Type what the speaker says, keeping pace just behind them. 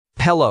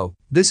Hello,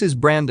 this is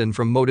Brandon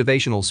from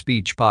Motivational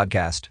Speech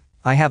Podcast.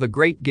 I have a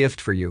great gift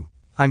for you.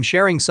 I'm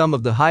sharing some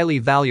of the highly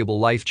valuable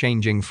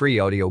life-changing free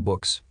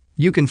audiobooks.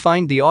 You can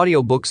find the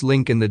audiobooks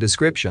link in the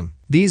description.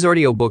 These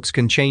audiobooks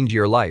can change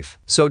your life,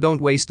 so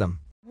don't waste them.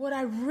 What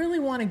I really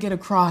want to get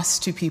across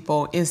to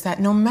people is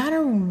that no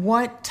matter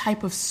what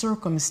type of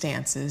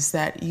circumstances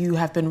that you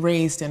have been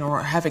raised in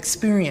or have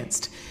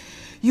experienced,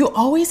 you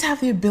always have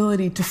the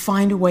ability to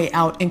find a way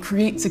out and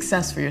create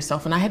success for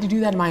yourself. And I had to do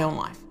that in my own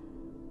life.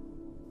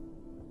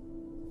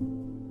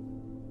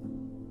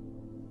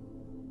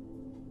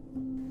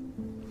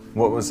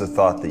 What was the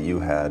thought that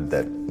you had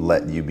that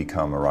let you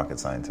become a rocket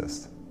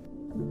scientist?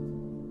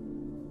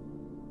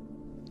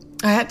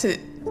 I had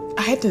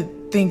to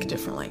think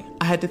differently.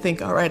 I had to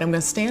think, all right, I'm going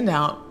to stand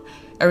out.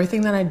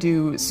 Everything that I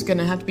do is going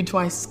to have to be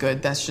twice as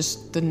good. That's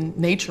just the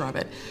nature of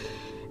it.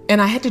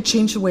 And I had to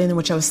change the way in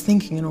which I was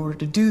thinking in order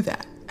to do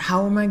that.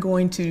 How am I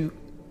going to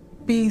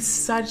be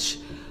such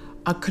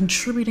a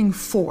contributing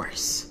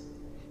force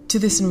to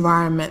this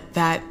environment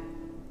that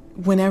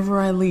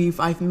whenever I leave,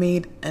 I've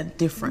made a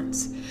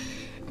difference?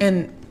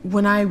 And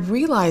when I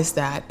realized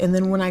that, and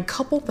then when I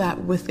coupled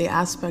that with the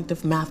aspect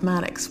of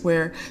mathematics,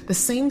 where the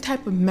same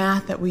type of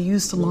math that we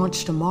use to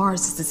launch to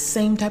Mars is the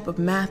same type of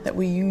math that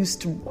we use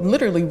to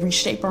literally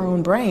reshape our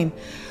own brain,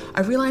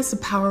 I realized the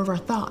power of our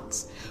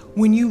thoughts.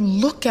 When you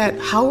look at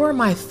how are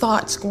my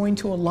thoughts going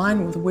to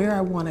align with where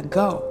I want to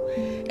go,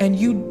 and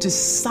you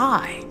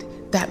decide,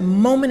 that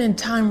moment in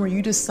time where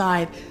you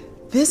decide,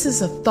 this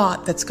is a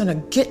thought that's going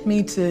to get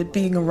me to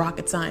being a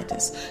rocket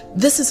scientist.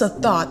 This is a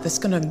thought that's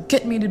going to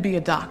get me to be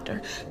a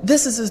doctor.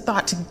 This is a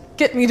thought to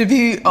get me to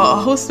be a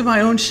host of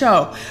my own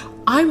show.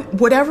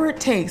 Whatever it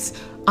takes,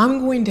 I'm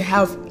going to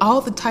have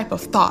all the type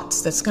of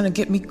thoughts that's going to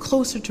get me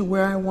closer to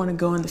where I want to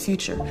go in the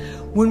future.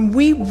 When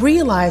we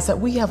realize that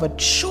we have a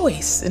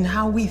choice in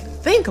how we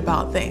think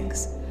about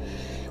things,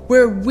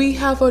 where we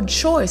have a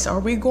choice, are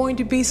we going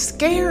to be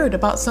scared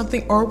about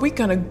something, or are we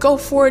going to go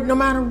for it no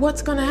matter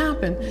what's going to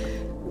happen?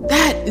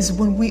 That is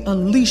when we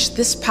unleash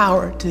this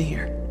power to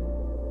here.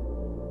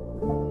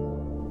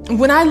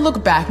 When I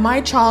look back,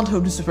 my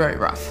childhood was very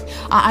rough.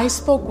 I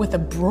spoke with a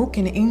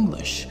broken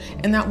English,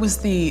 and that was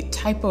the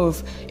type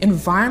of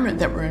environment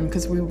that we're in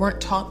because we weren't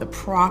taught the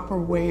proper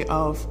way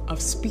of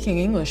speaking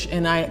English,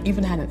 and I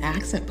even had an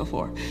accent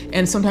before,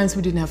 and sometimes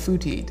we didn't have food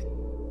to eat.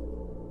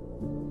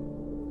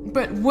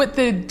 But what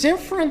the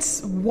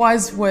difference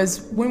was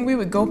when we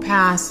would go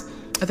past.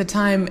 At the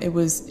time, it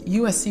was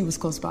USC was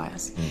close by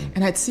us,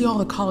 and I'd see all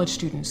the college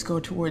students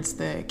go towards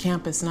the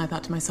campus, and I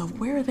thought to myself,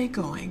 where are they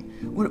going?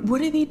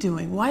 What are they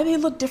doing? Why do they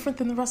look different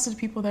than the rest of the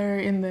people that are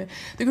in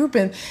the group?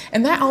 And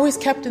that always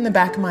kept in the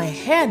back of my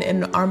head,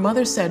 and our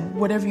mother said,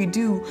 whatever you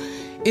do,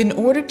 in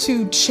order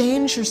to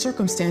change your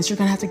circumstance, you're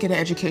going to have to get an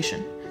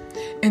education.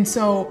 And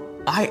so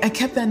I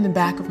kept that in the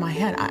back of my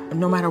head.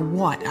 No matter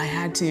what, I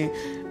had to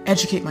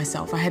educate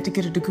myself. I had to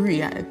get a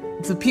degree.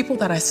 The people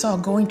that I saw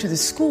going to the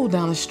school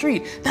down the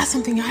street, that's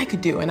something I could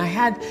do. And I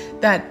had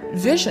that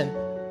vision.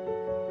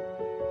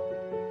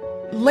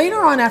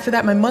 Later on after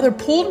that, my mother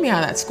pulled me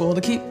out of that school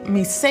to keep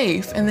me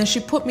safe. And then she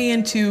put me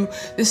into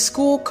this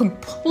school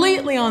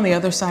completely on the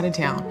other side of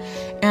town.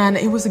 And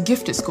it was a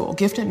gifted school,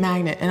 gifted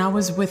magnet. And I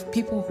was with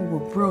people who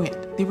were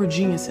brilliant. They were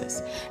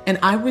geniuses. And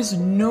I was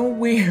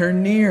nowhere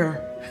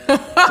near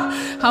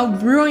how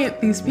brilliant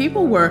these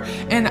people were.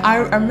 And I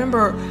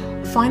remember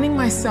finding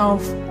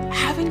myself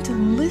having to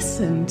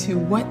listen to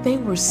what they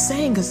were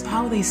saying because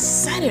how they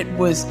said it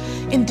was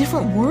in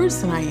different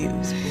words than I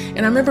used. And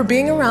I remember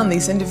being around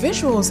these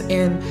individuals,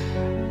 and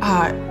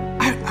I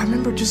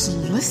remember just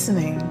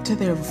listening to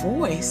their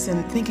voice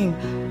and thinking,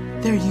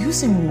 they're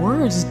using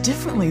words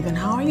differently than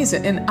how I use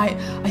it. And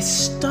I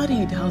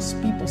studied how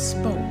people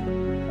spoke.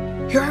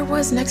 Here I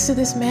was next to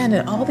this man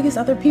and all these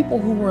other people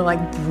who were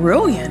like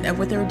brilliant at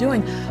what they were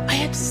doing. I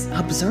had to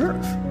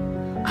observe.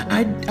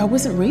 I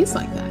wasn't raised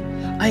like that.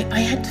 I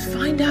had to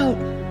find out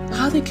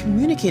how they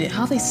communicated,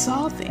 how they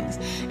saw things.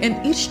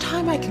 And each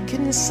time I could get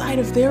inside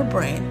of their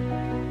brain,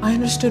 I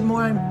understood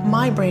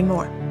my brain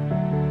more.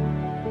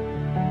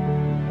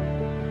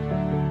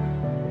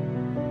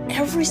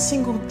 Every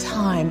single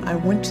time I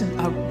went to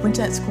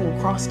that school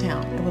across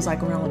town, it was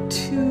like around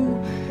two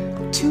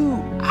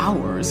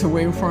hours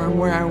away from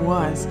where I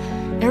was.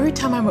 Every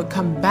time I would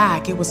come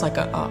back, it was like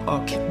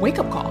a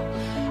wake-up call.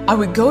 I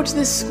would go to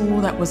this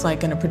school that was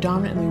like in a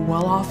predominantly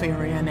well-off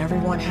area, and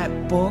everyone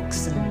had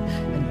books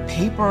and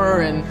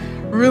paper and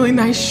really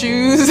nice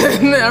shoes.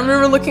 And I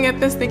remember looking at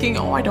this thinking,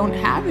 oh, I don't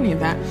have any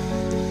of that.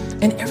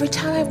 And every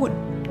time I would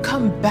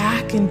come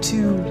back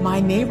into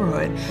my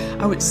neighborhood,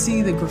 I would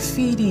see the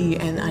graffiti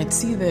and I'd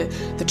see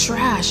the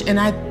trash. And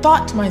I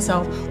thought to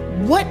myself,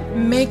 what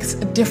makes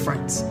a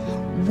difference?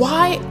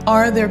 Why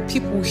are there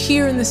people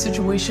here in this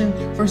situation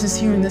versus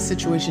here in this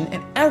situation?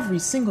 And every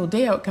single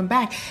day I would come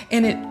back,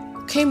 and it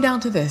came down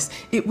to this.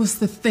 It was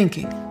the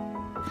thinking.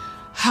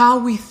 How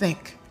we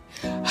think.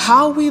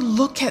 How we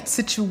look at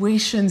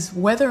situations,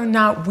 whether or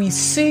not we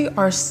see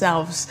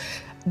ourselves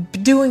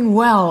doing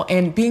well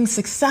and being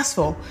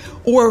successful,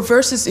 or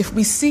versus if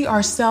we see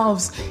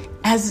ourselves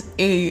as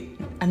a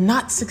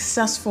not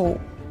successful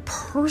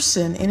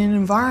person in an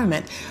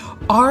environment,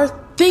 our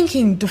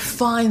thinking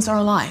defines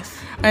our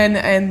life.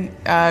 And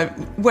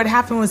what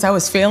happened was I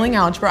was failing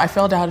algebra. I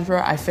failed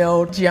algebra. I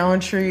failed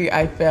geometry.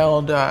 I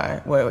failed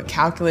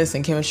calculus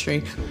and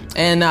chemistry.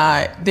 And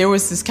there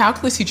was this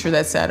calculus teacher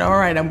that said, all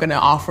right, I'm going to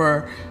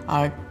offer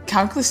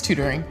calculus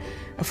tutoring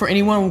for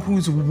anyone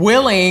who's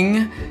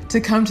willing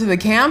to come to the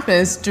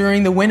campus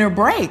during the winter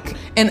break.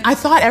 And I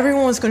thought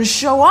everyone was going to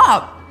show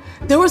up.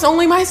 There was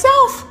only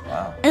myself.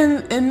 Wow.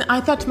 And I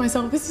thought to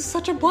myself, this is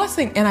such a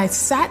blessing. And I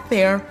sat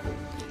there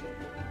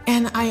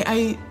and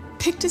I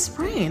picked his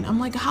brain. I'm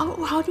like,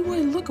 how do I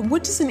look?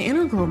 What does an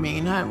integral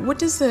mean? What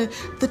does the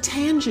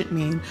tangent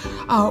mean?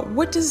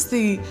 What does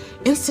the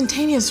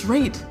instantaneous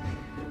rate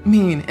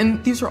mean?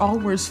 And these are all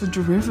words for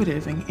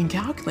derivative in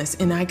calculus.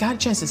 And I got a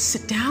chance to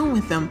sit down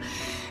with them.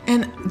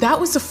 And that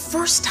was the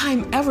first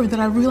time ever that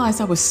I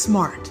realized I was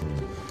smart.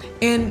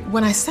 And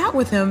when I sat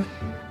with him,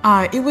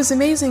 it was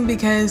amazing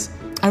because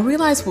I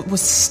realized what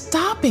was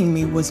stopping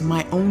me was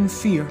my own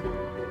fear.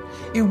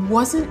 It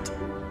wasn't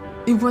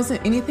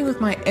anything with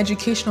my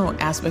educational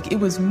aspect. It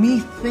was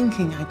me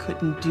thinking I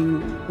couldn't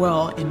do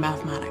well in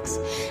mathematics.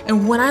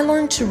 And when I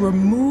learned to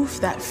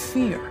remove that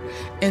fear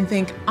and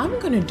think, I'm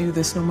going to do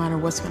this no matter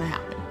what's going to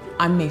happen.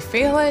 I may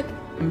fail it,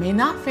 I may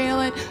not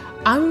fail it.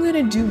 I'm going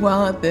to do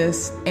well at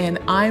this, and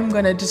I'm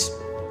going to just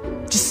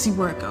see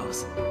where it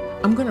goes.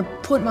 I'm going to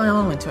put my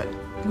all into it.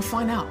 We'll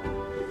find out.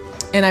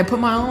 And I put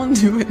my all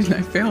into it, and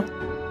I failed.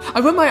 I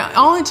put my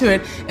all into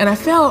it, and I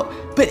failed,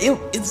 but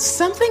it's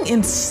something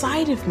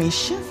inside of me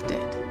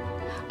shifted.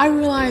 I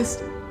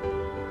realized,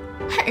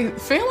 hey,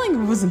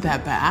 failing wasn't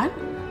that bad.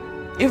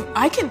 If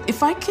I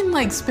can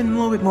like spend a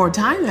little bit more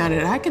time at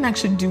it, I can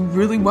actually do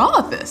really well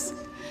at this.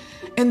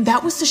 And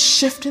that was the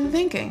shift in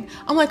thinking.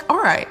 I'm like,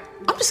 all right,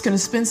 I'm just going to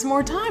spend some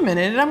more time in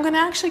it, and I'm going to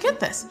actually get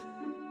this.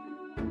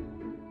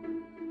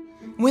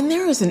 When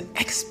there is an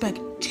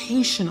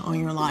expectation on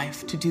your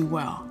life to do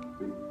well,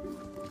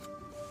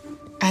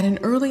 at an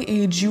early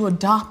age, you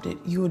adopt it,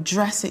 you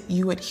address it,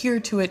 you adhere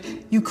to it,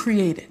 you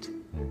create it.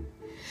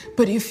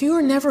 But if you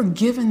are never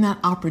given that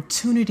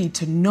opportunity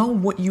to know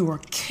what you are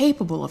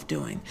capable of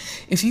doing,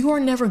 if you are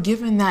never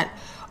given that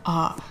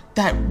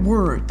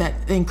word, that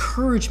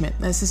encouragement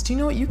that says, do you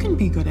know what, you can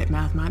be good at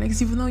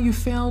mathematics, even though you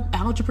failed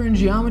algebra and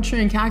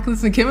geometry and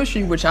calculus and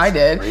chemistry, which I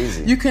did,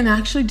 crazy. You can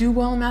actually do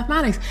well in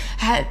mathematics.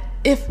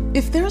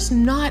 If there's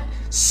not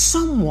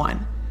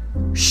someone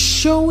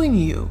showing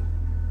you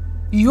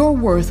your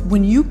worth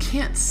when you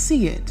can't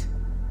see it,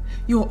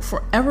 you'll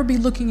forever be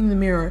looking in the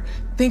mirror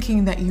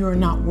thinking that you're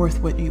not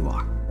worth what you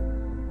are.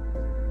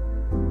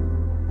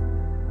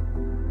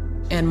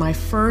 And my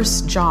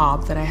first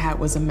job that I had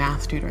was a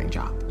math tutoring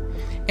job.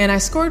 And I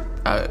scored,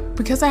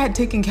 because I had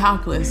taken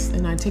calculus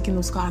and I'd taken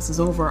those classes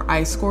over,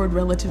 I scored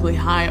relatively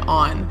high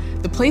on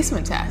the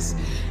placement test.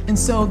 And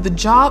so the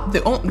job,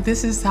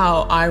 this is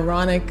how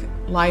ironic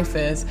life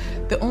is,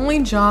 the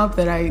only job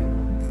that I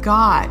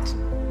got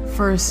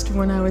first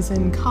when I was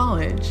in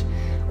college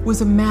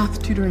was a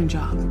math tutoring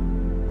job.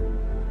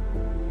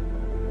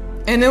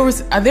 And it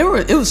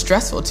was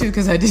stressful too,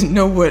 because I didn't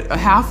know what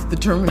half the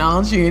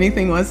terminology or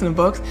anything was in the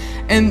books.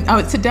 And I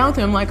would sit down with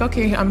them like,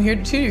 okay, I'm here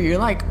to tutor you. You're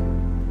like,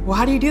 well,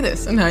 how do you do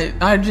this? And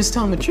I just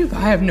tell them the truth.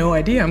 I have no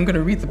idea. I'm going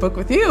to read the book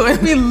with you. And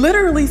we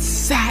literally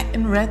sat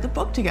and read the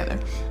book together.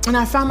 And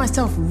I found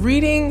myself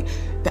reading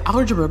the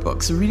algebra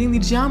books, reading the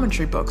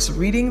geometry books,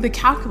 reading the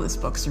calculus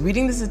books,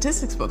 reading the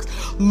statistics books,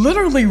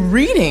 literally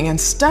reading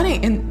and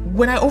studying. And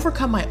when I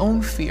overcome my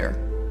own fear,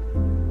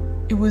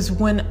 it was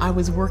when I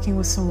was working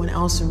with someone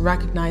else and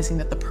recognizing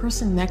that the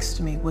person next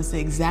to me was the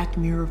exact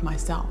mirror of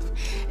myself.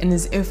 And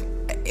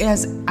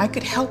as I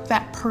could help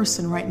that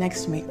person right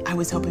next to me, I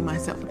was helping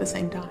myself at the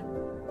same time.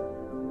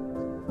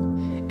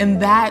 And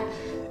that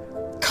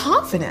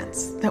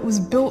confidence that was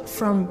built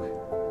from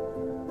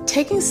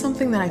taking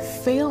something that I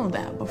failed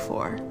at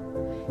before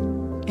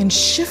and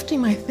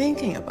shifting my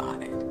thinking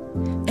about it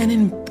and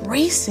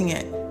embracing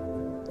it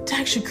to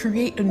actually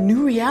create a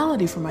new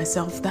reality for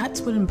myself,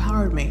 that's what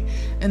empowered me.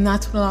 And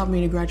that's what allowed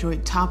me to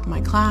graduate top of my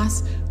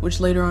class,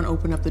 which later on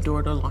opened up the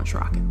door to launch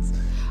rockets.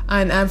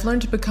 And I've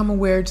learned to become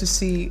aware to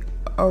see,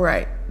 all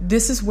right,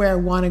 this is where I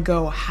want to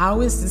go. How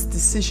is this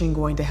decision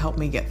going to help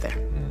me get there?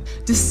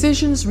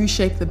 Decisions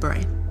reshape the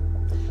brain.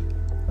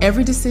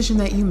 Every decision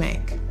that you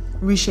make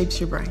reshapes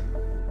your brain.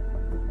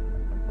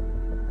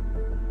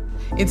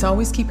 It's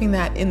always keeping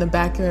that in the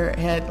back of your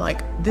head,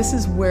 like, this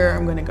is where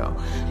I'm going to go.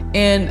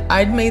 And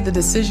I'd made the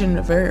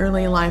decision very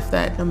early in life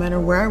that no matter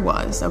where I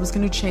was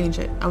going to change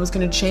it. I was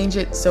going to change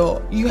it.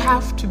 So you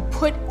have to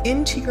put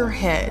into your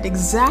head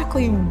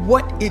exactly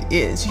what it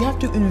is. You have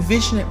to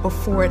envision it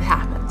before it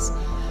happens.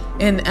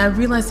 And I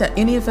realized that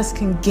any of us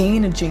can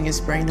gain a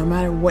genius brain no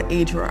matter what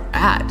age we're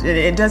at.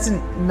 It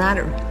doesn't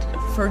matter.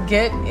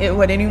 Forget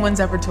what anyone's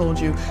ever told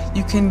you.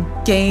 You can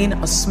gain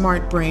a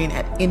smart brain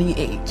at any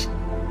age.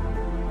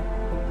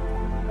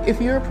 If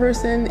you're a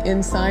person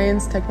in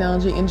science,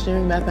 technology,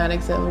 engineering,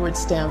 mathematics, in other words,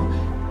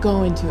 STEM,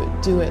 go into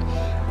it, do it.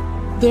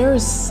 there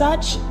is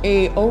such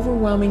a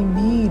overwhelming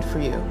need for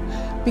you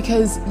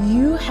because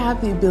you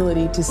have the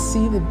ability to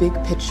see the big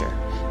picture.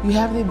 You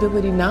have the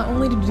ability not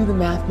only to do the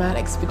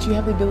mathematics, but you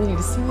have the ability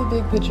to see the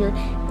big picture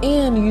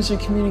and use your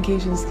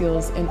communication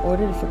skills in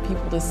order for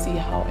people to see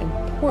how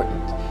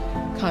important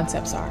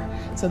concepts are.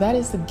 So that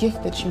is the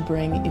gift that you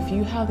bring. If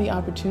you have the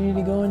opportunity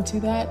to go into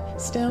that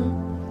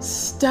STEM,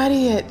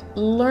 study it,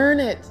 learn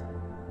it.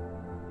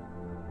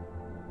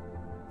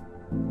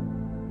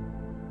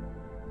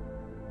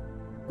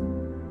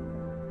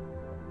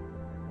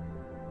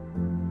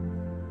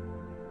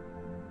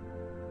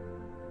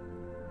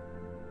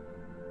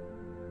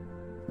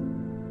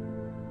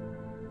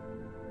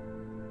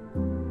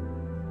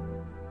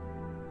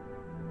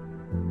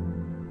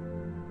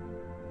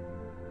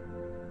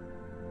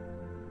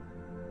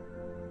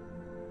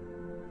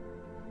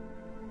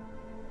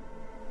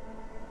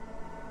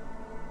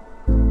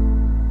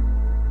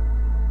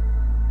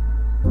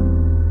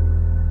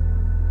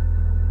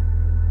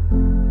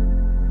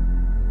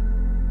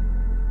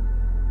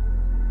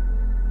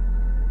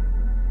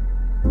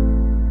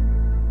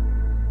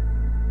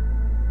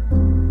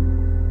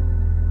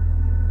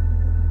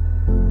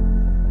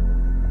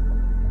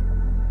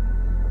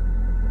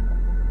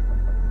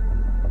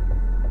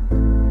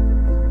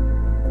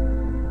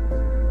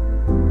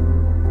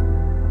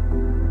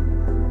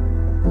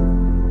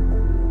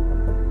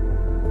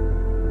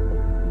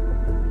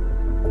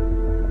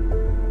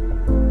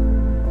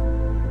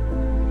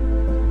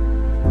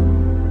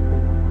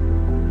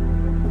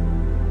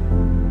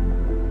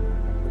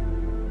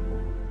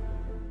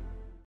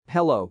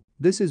 Hello,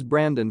 this is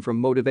Brandon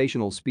from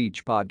Motivational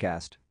Speech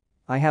Podcast.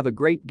 I have a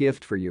great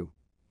gift for you.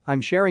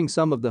 I'm sharing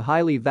some of the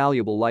highly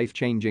valuable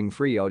life-changing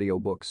free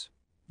audiobooks.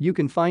 You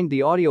can find the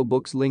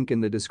audiobooks link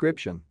in the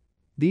description.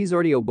 These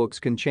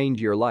audiobooks can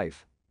change your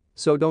life.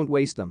 So don't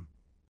waste them.